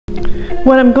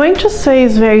What I'm going to say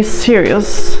is very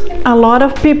serious. A lot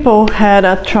of people had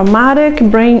a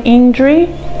traumatic brain injury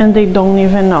and they don't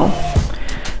even know.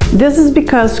 This is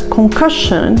because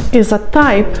concussion is a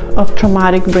type of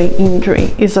traumatic brain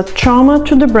injury. It's a trauma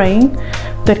to the brain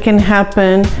that can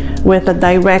happen with a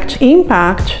direct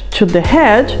impact to the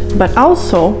head, but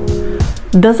also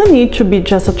doesn't need to be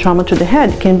just a trauma to the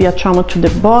head. It can be a trauma to the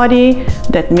body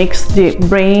that makes the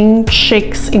brain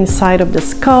shakes inside of the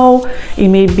skull. It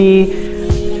may be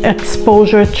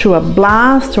exposure to a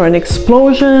blast or an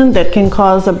explosion that can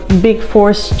cause a big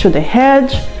force to the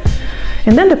head.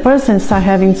 And then the person starts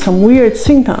having some weird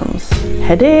symptoms,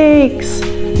 headaches,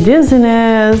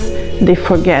 dizziness, they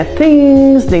forget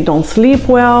things, they don't sleep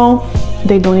well,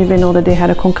 they don't even know that they had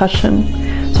a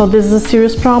concussion. So this is a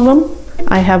serious problem.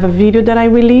 I have a video that I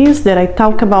released that I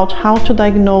talk about how to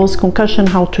diagnose concussion,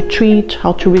 how to treat,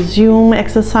 how to resume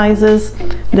exercises.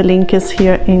 The link is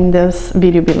here in this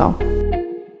video below.